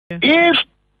If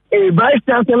a vice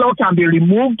chancellor can be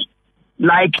removed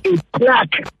like a clerk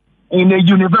in a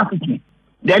university,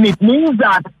 then it means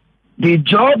that the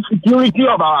job security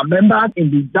of our members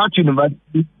in that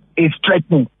university is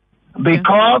threatened.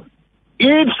 Because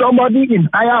if somebody in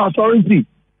higher authority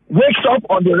wakes up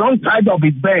on the wrong side of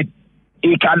his bed,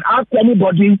 he can ask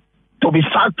anybody to be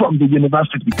sacked from the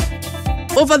university.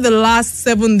 Over the last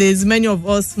 7 days, many of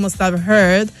us must have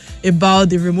heard about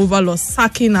the removal or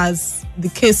sacking, as the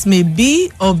case may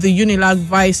be, of the UNILAG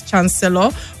Vice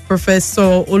Chancellor, Professor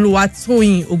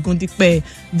Oluwatoyin Ogundipe.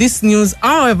 This news,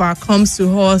 however, comes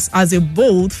to us as a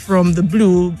bolt from the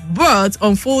blue, but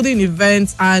unfolding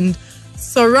events and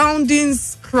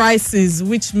surroundings crisis,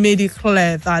 which made it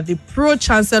clear that the Pro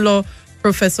Chancellor,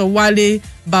 Professor Wale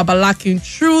Babalakin,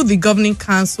 through the Governing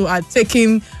Council, are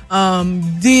taking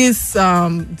this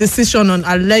decision on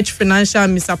alleged financial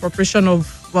misappropriation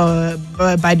of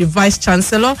by the Vice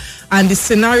Chancellor, and the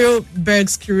scenario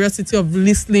begs curiosity of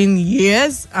listening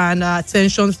ears and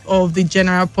attention of the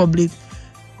general public.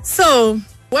 So,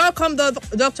 welcome,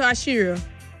 Dr. Ashiru.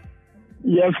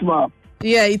 Yes, ma'am.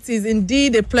 Yeah, it is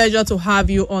indeed a pleasure to have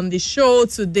you on the show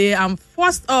today. And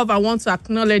first off, I want to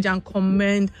acknowledge and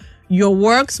commend your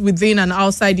works within and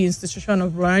outside the institution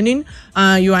of learning.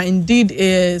 You are indeed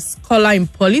a scholar in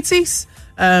politics,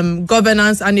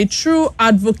 governance, and a true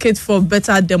advocate for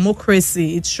better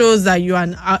democracy. It shows that you are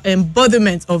an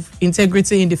embodiment of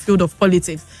integrity in the field of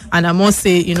politics. And I must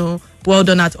say, well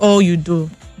done at all you do.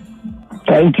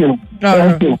 Thank you.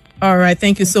 Thank you. All right,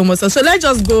 thank you so much. So let's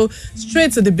just go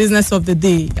straight to the business of the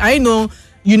day. I know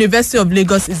University of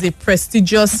Lagos is a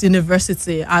prestigious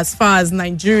university as far as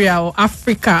Nigeria or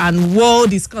Africa and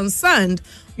world is concerned.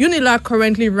 UNILAG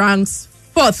currently ranks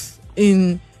 4th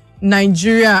in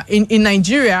Nigeria, in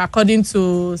Nigeria, according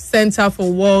to Center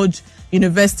for World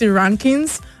University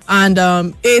Rankings, and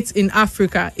 8th in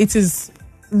Africa. It is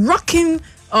rocking.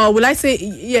 Will I say,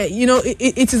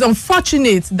 it is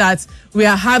unfortunate that we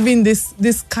are having this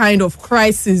kind of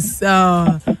crisis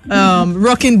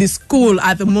rocking the school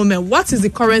at the moment. What is the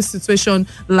current situation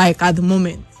like at the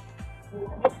moment?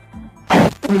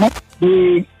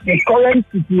 The current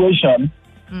situation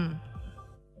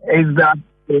is that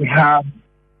we have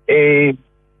a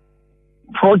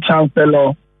Pro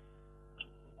Chancellor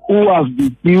who has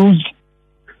refused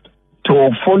to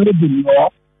follow the law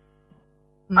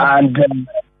and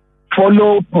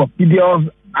follow procedures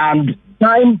and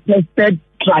time-tested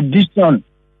tradition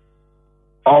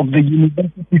of the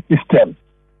university system.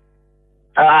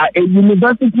 A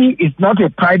university is not a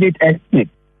private estate.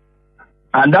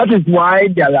 And that is why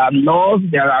there are laws,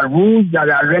 there are rules,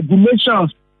 there are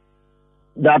regulations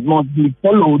that must be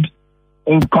followed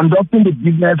in conducting the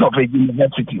business of a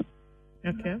university.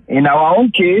 Okay. In our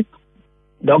own case,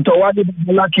 Dr. Wade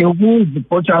Babalakin, who is the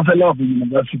Pro Chancellor of the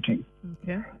university,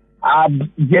 had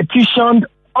petitioned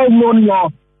all known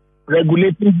laws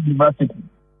regulating the university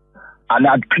and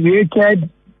had created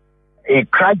a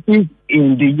crisis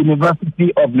in the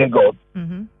University of Lagos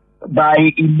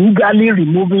by illegally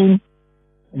removing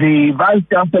the Vice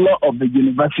Chancellor of the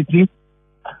university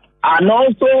and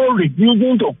also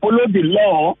refusing to follow the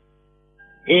law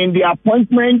in the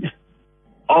appointment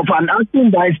of an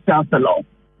acting Vice Chancellor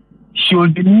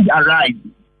should the need arise.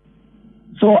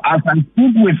 So as I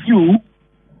speak with you,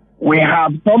 we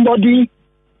have somebody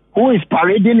who is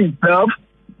parading himself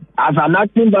as an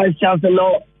acting Vice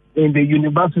Chancellor in the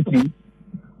university,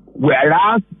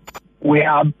 whereas we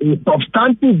have a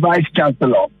substantive Vice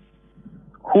Chancellor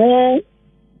who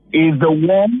is the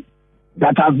one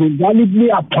that has been validly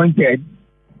appointed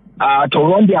to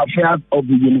run the affairs of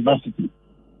the university.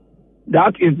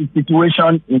 That is the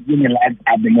situation in UNILAG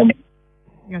at the moment.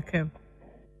 Okay.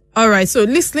 All right. So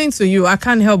listening to you, I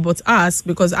can't help but ask,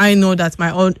 because I know that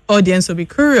my audience will be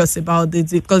curious about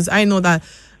this, because I know that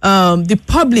the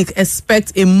public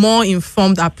expect a more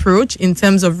informed approach in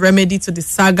terms of remedy to the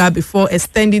saga before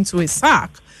extending to a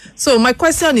sack. So my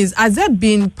question is, has there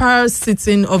been prior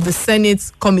sitting of the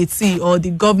Senate committee or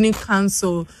the Governing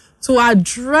Council to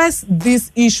address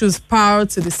these issues prior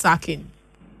to the sacking?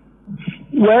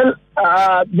 Well,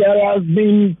 there has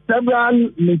been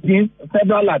several meetings,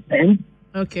 several attempts.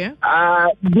 Okay.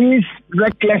 This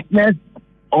recklessness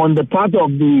on the part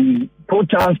of the Pro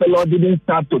Chancellor didn't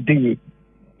start today.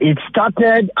 It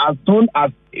started as soon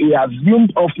as he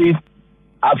assumed office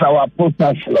as our Pro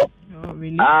Chancellor. Oh,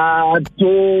 really?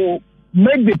 To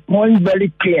make the point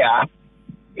very clear,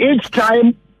 each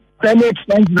time Senate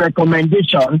sends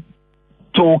recommendation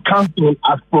to Council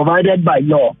as provided by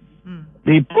law,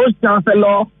 the Pro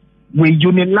Chancellor will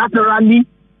unilaterally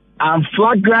and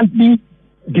flagrantly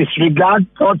disregard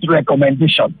such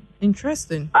recommendation.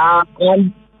 Interesting.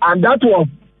 And And that was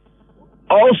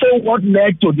also what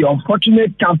led to the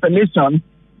unfortunate cancellation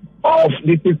of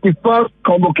the 51st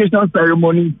convocation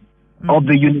ceremony of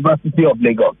the University of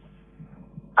Lagos.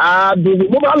 The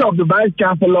removal of the Vice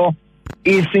Chancellor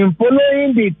is in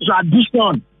following the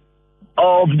tradition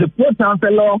of the Pro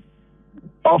Chancellor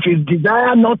of his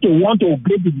desire not to want to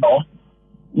obey the law,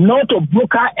 not to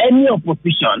broker any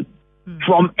opposition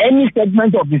from any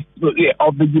segment of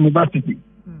the university.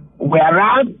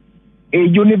 Whereas a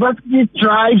university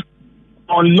thrives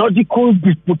on logical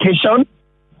disputation,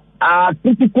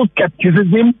 critical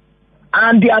skepticism,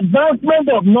 and the advancement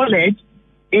of knowledge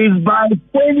is by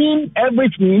saying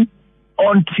everything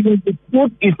until the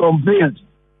truth is unveiled.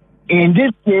 In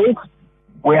this case,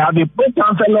 we have a Pro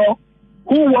Chancellor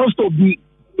who wants to be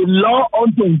a law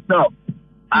unto himself,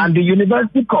 and the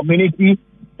university community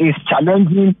is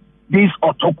challenging this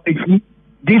autocracy,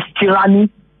 this tyranny,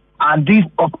 and this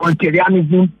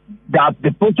authoritarianism that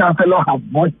the Pro Chancellor has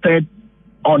foisted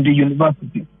on the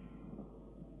university.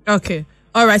 Okay.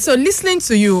 All right. So listening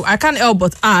to you, I can't help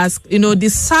but ask, the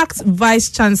sacked Vice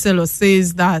Chancellor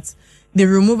says that the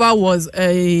removal was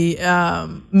a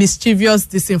mischievous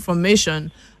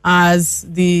disinformation, as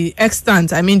the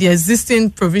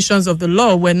existing provisions of the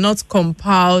law were not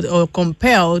compiled or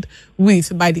compelled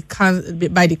with by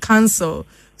the council.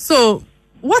 So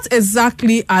what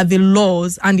exactly are the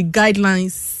laws and the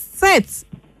guidelines set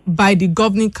by the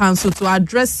governing council to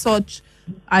address such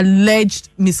alleged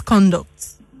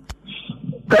misconduct?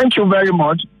 Thank you very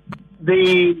much.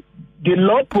 The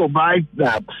law provides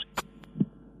that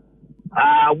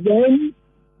when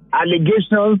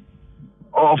allegations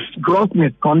of gross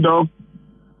misconduct,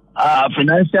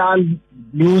 financial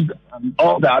abuse, and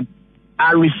all that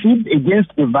are received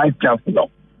against the Vice Chancellor,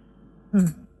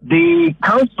 the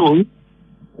council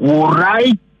will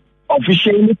write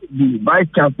officially to the Vice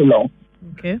Chancellor,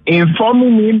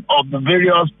 informing him of the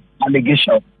various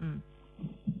allegations.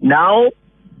 Now,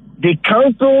 the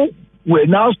council will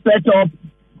now set up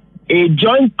a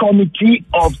joint committee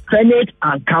of Senate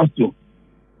and Council.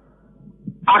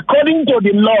 According to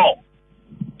the law,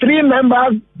 3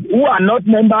 members who are not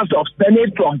members of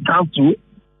Senate from Council,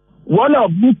 one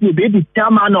of which will be the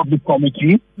chairman of the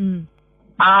committee,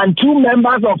 and 2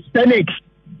 members of Senate,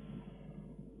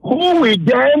 who will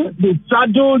then be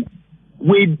saddled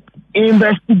with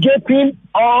investigating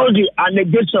all the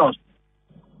allegations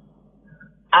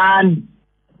and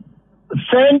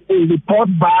send a report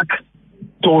back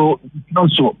to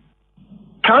Council.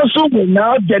 Council will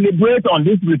now deliberate on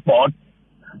this report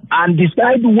and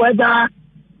decide whether,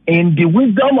 in the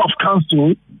wisdom of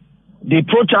Council, the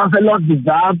Pro Chancellor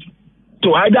deserves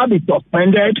to either be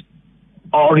suspended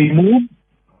or removed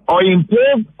or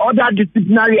impose other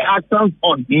disciplinary actions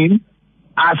on him,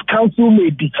 as Council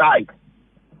may decide.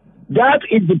 That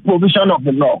is the provision of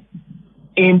the law.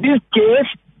 In this case,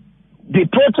 the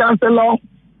Pro Chancellor,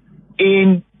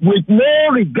 with no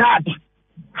regard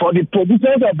for the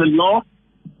provisions of the law,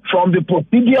 from the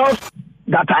procedures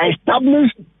that are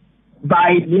established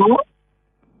by law,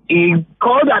 he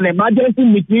called an emergency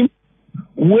meeting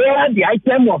where the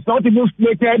item was not even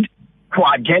slated for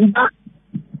agenda,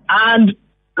 and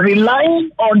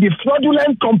relying on the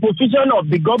fraudulent composition of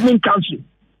the governing council.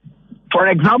 For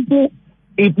example,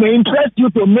 it may interest you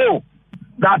to know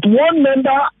that one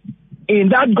member in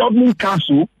that governing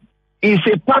council is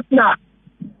a partner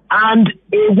and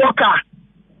a worker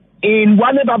in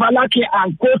Wale Babalake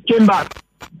and Court Chambers.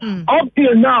 Up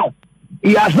till now,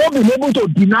 he has not been able to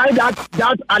deny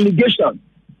that allegation.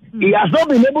 He has not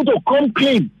been able to come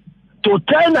clean to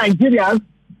tell Nigerians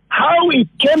how it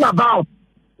came about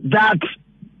that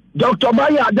Dr.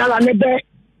 Bayo Adalanebe,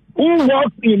 who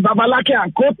works in Babalake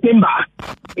and Court Chamber,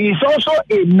 is also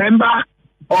a member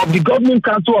of the governing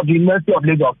council of the University of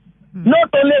Lagos. Not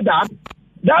only that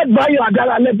Bayo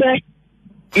Adalanebe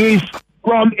is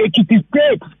from Ekiti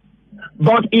State,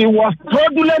 but he was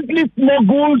fraudulently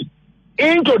smuggled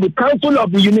into the council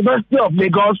of the University of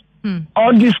Lagos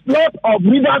on the slot of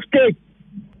Rivers State.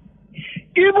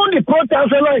 Even the Pro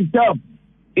Chancellor himself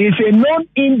is a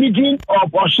non-indigene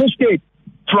of Osun State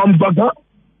from Baga,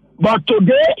 but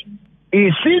today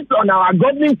he sits on our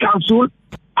governing council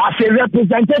as a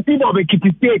representative of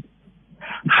Ekiti State.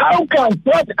 How can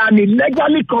such an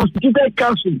illegally constituted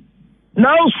council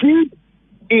now sit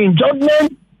in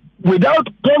judgment without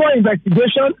proper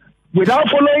investigation, without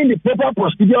following the proper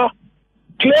procedure,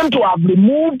 claim to have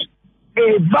removed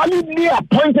a validly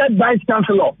appointed Vice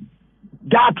Chancellor,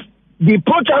 that the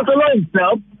Pro Chancellor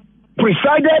himself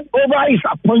presided over his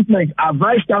appointment as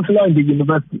Vice Chancellor in the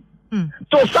university?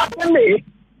 So certainly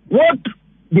what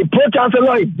the Pro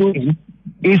Chancellor is doing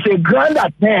is a grand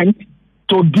attempt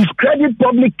to discredit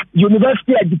public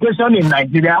university education in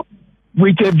Nigeria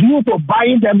with a view to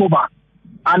buying them over.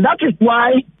 And that is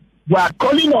why we are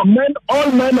calling on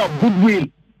all men of goodwill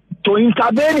to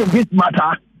intervene in this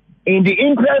matter in the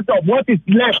interest of what is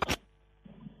left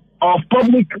of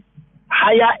public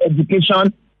higher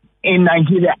education in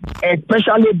Nigeria,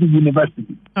 especially the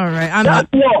university. All right.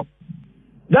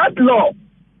 That law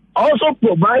also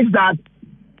provides that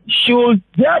should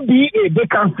there be a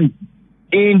vacancy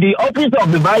in the office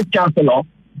of the Vice Chancellor,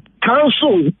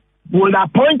 Council will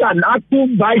appoint an active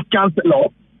Vice Chancellor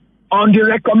on the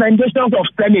recommendations of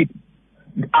Senate.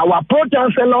 Our Pro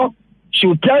Chancellor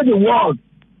should tell the world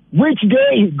which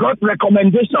day he got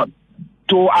recommendation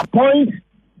to appoint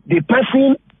the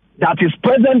person that is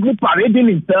presently parading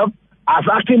himself as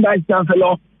acting Vice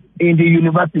Chancellor in the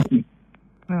university.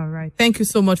 All right. Thank you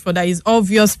so much for that. It's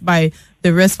obvious by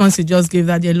the response you just gave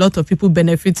that there are a lot of people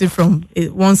benefiting from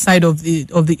one side of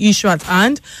the issue at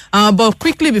hand. But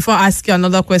quickly, before I ask you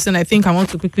another question, I think I want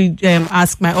to quickly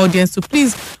ask my audience to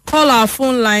please call our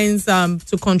phone lines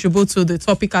to contribute to the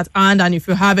topic at hand. And if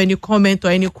you have any comment or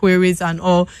any queries and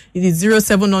all, it is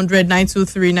 0700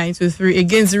 923 923.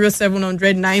 Again,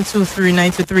 0700 923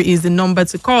 923 is the number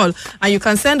to call. And you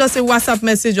can send us a WhatsApp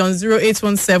message on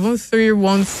 0817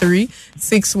 313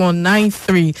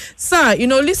 6193. Sir,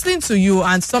 listening to you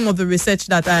and some of the research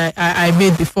that I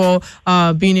made before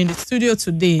being in the studio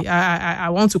today, I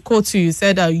want to quote you. You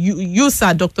said you,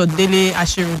 sir, Dr. Dele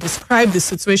Ashiru, described the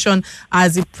situation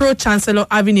as a Pro Chancellor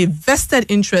having a vested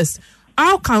interest.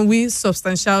 How can we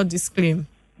substantiate this claim?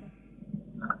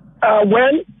 At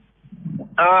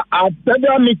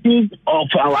several meetings of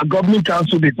our government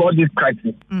council before this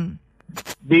crisis,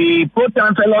 the Pro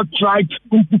Chancellor tried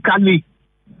physically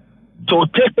to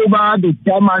take over the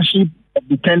chairmanship of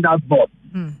the tenders board.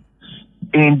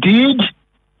 Indeed,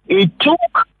 it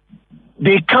took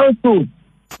the council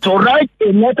to write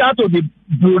a letter to the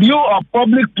Bureau of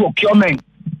Public Procurement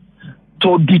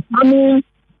to determine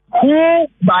who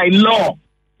by law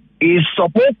is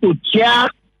supposed to chair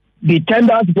the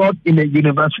tenders board in a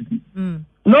university.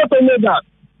 Not only that,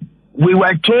 we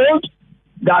were told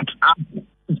that at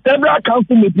several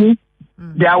council meetings,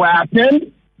 there were attempts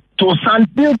to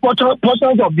sanction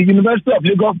portions of the University of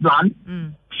Lagos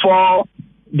land for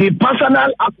the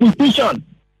personal acquisition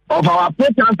of our Pro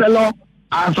Chancellor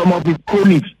and some of his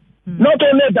colleagues. Not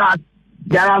only that,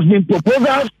 there has been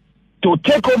proposals to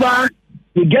take over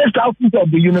the guest houses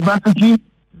of the university.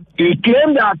 He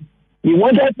claimed that he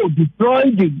wanted to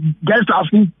destroy the guest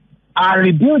houses and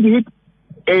rebuild it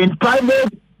in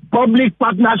private-public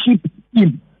partnership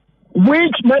scheme,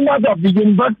 which members of the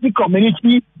university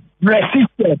community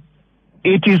resisted.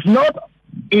 It is not,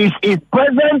 his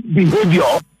present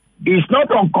behavior is not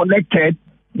unconnected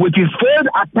with his failed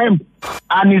attempt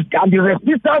and the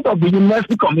resistance of the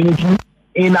university community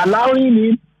in allowing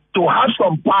him to have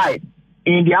some pie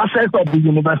in the assets of the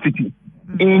university.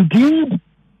 Indeed,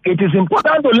 it is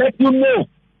important to let you know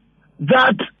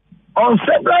that on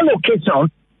several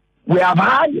occasions, we have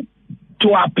had to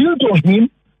appeal to him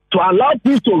to allow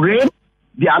peace to reign.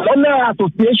 The Alumni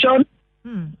Association,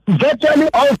 virtually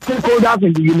all stakeholders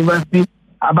in the university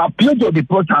have appealed to the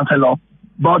Pro Chancellor,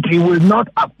 but he will not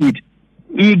appeal.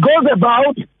 He goes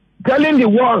about telling the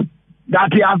world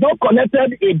that he has not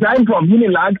collected a dime from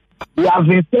UNILAG. He has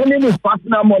been spending his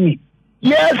personal money.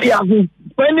 Yes, he has been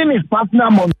spending his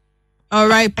personal money. All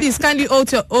right, please kindly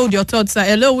hold your thoughts, sir.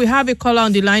 Hello, we have a caller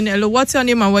on the line. Hello, what's your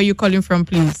name and where are you calling from,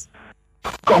 please?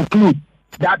 Conclude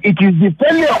that it is the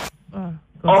failure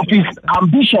of his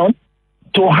ambition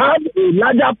to have a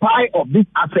larger pie of this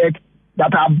asset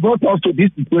that have brought us to this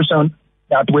situation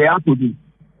that we are today.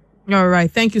 All right.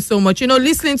 Thank you so much.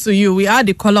 Listening to you, we had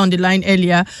the caller on the line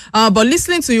earlier, but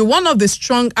listening to you, one of the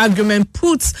strong arguments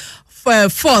put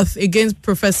forth against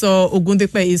Professor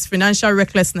Ogundipe is financial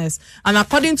recklessness. And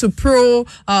according to Pro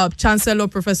Chancellor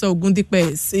Professor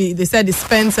Ogundipe, they said he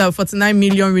spent 49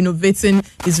 million renovating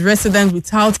his residence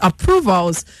without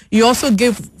approvals. He also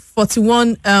gave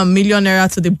 41 million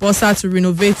naira to the bossa to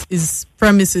renovate his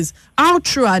premises. How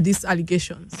true are these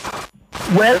allegations?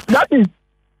 Well, that is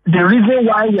the reason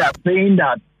why we are saying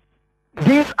that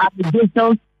these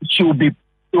allegations should be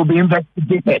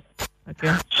investigated.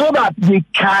 Okay. So that we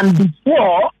can be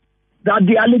sure that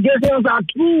the allegations are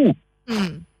true.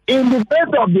 In the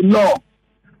face of the law,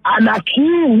 an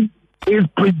accused is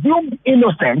presumed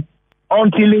innocent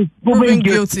until he's proven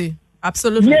guilty.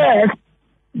 Absolutely. Yes,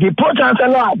 the Pro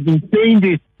Chancellor has been saying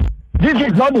this. This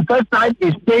is not the first time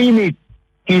he's saying it.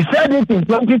 He said it in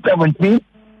 2017.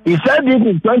 He said it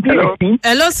in 2018.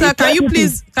 Hello, sir. Can you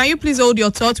please hold your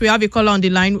thoughts? We have a caller on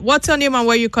the line. What's your name and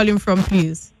where are you calling from,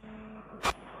 please?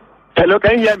 Hello,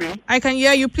 can you hear me? I can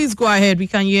hear you. Please go ahead. We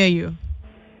can hear you.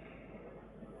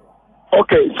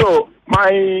 Okay, so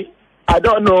I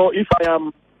don't know if I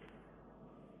am.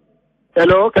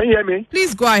 Hello, can you hear me?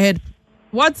 Please go ahead.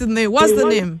 What's the name? What's the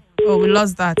name? Oh, we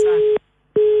lost that.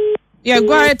 Yeah,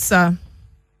 go ahead, sir.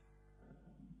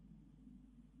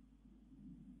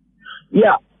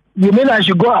 Yeah, you mean I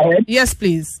should go ahead? Yes,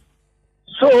 please.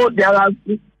 So there are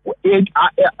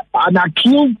an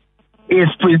accused is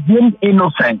presumed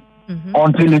innocent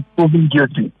until he's proven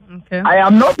guilty. Okay. I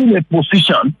am not in a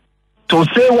position to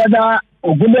say whether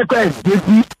Ogunleko is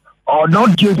guilty or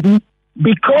not guilty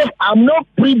because I'm not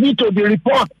privy to the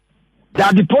report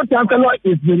that the Pro Chancellor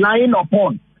is relying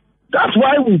upon. That's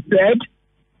why we said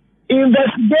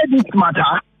investigate this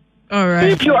matter. All right.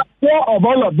 If you are sure of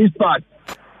all of these facts,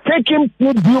 take him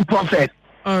through due process.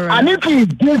 All right. And if he is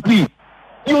guilty,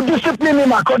 you discipline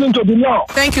him according to the law.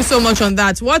 Thank you so much on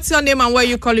that. What's your name and where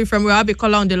you calling from? We'll have a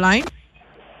caller on the line.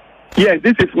 Yes,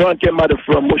 this is one came out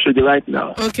from Moshodi right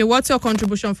now. Okay, what's your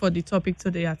contribution for the topic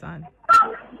today at hand?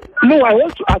 No, I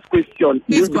want to ask a question.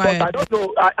 Please go because ahead. I don't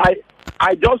know.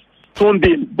 I just tuned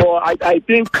in, but I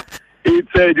think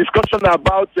it's a discussion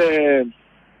about the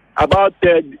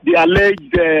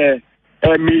alleged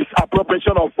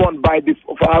misappropriation of funds by the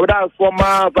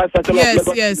former Vice Chancellor of Lagos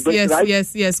University, right?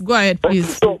 Yes. Go ahead,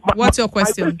 please. So What's your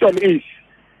question? My question is,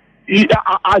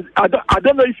 I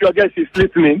don't know if your guest is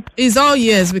listening. It's all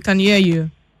yes, we can hear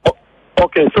you.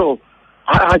 Okay, so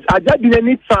has there been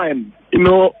any time,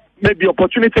 maybe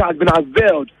opportunity has been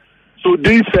availed to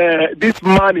this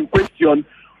man in question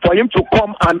for him to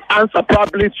come and answer,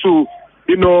 probably to,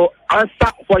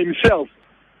 answer for himself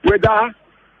whether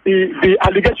the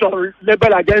allegation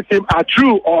leveled against him are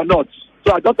true or not.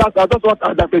 So I just want to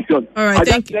ask that question. All right,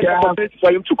 thank you.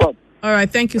 For him to come. All right,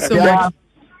 thank you so much.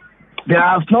 There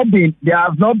has not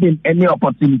been any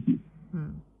opportunity.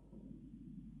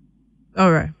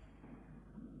 All right.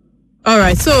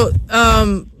 So,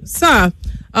 sir,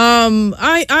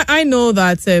 I know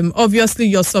that obviously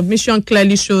your submission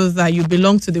clearly shows that you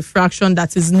belong to the fraction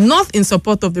that is not in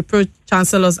support of the Pro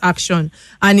Chancellor's action,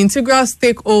 and integral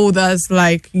stakeholders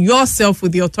like yourself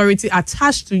with the authority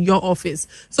attached to your office.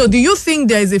 So do you think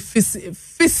there is a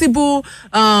feasible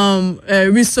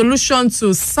resolution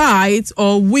to cite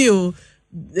or will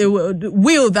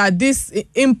that this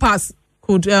impasse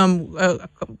could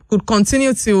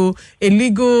continue till a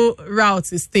legal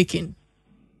route is taken?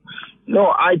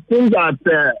 No, I think that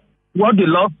what the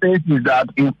law says is that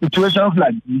in situations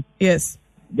like this, yes,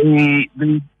 the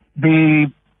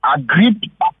aggrieved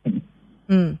party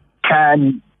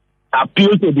can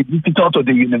appeal to the visitor to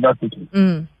the university.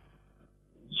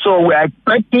 So we're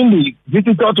expecting the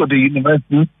visitor to the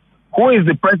university, who is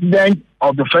the president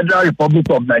of the Federal Republic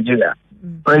of Nigeria,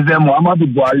 President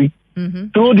Muhammadu Buhari,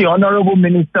 through the Honorable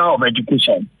Minister of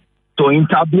Education, to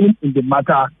intervene in the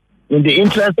matter in the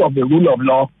interest of the rule of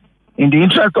law, in the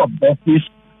interest of justice,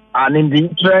 and in the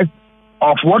interest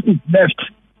of what is left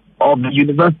of the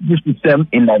university system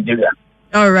in Nigeria.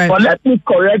 All right. But let me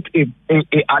correct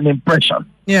an impression.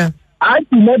 Yeah. I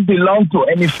do not belong to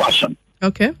any faction.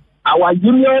 Okay. Our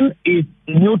union is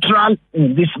neutral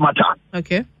in this matter.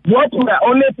 Okay. What we are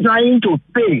only trying to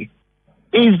say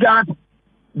is that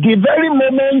the very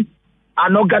moment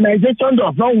an organization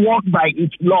does not work by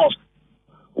its laws,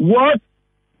 what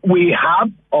we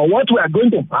have or what we are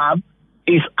going to have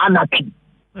is anarchy.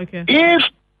 Okay. If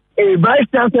a vice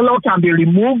chancellor can be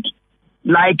removed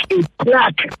like a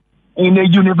plaque in a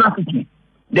university,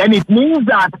 then it means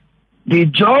that the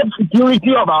job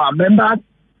security of our members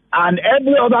and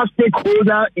every other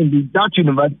stakeholder in that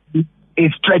university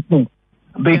is threatened.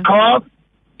 Because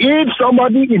if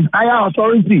somebody in higher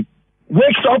authority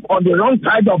wakes up on the wrong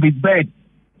side of his bed,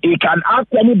 he can ask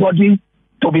anybody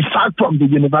to be sacked from the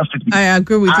university. I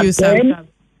agree with you, sir. Then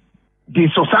the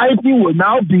society will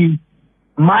now be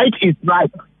might is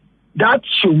right. That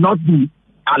should not be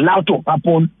allowed to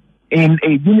happen in a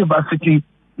university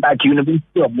like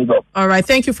University of Lagos. All right,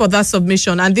 thank you for that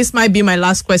submission. And this might be my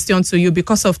last question to you.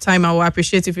 Because of time, I will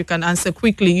appreciate if you can answer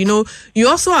quickly. You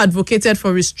also advocated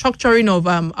for restructuring of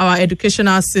our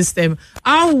educational system.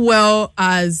 How well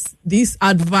has this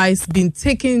advice been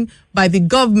taken by the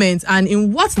government, and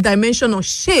in what dimension or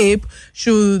shape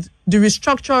should the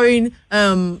restructuring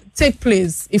take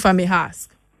place, if I may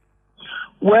ask?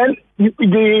 Well,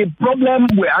 the problem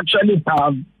we actually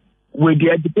have with the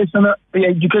educational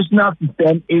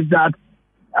system is that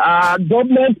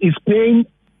government is paying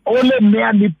only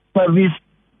mere lip service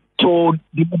to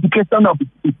the education of its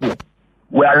people,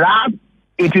 whereas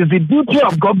it is the duty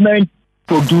of government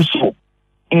to do so.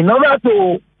 In order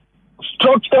to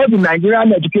structure the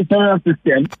Nigerian educational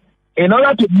system, in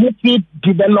order to make it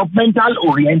developmental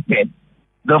oriented,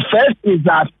 the first is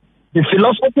that the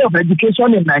philosophy of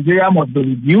education in Nigeria must be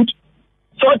reviewed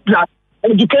such that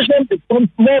education becomes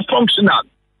more functional.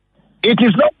 It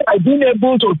is not by being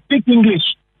able to speak English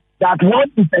that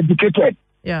one is educated.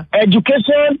 Yeah.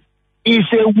 Education is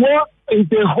a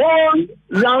whole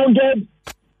rounded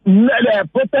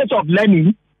process of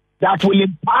learning that will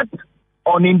impact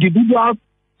on individuals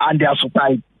and their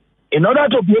society. In order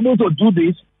to be able to do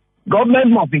this,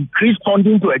 government must increase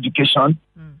funding to education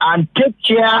and take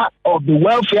care of the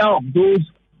welfare of those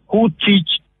who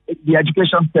teach the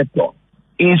education sector.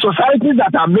 In societies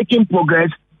that are making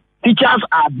progress, teachers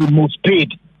are the most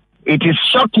paid. It is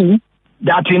shocking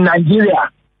that in Nigeria,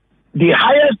 the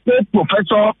highest paid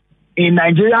professor in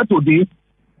Nigeria today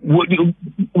wouldn't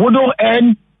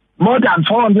earn more than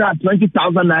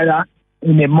 420,000 naira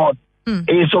in a month.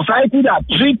 A society that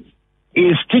treats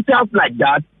its teachers like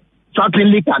that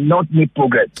certainly cannot make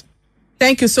progress.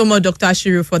 Thank you so much, Dr.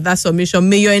 Ashiru, for that submission.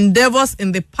 May your endeavors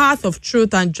in the path of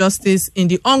truth and justice in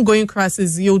the ongoing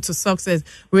crisis yield to success.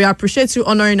 We appreciate you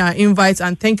honoring our invites,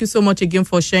 and thank you so much again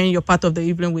for sharing your part of the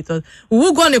evening with us. We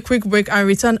will go on a quick break and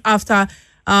return after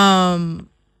a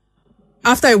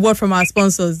word from our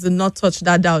sponsors. Do not touch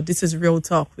that dial. This is Real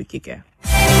Talk with Kike.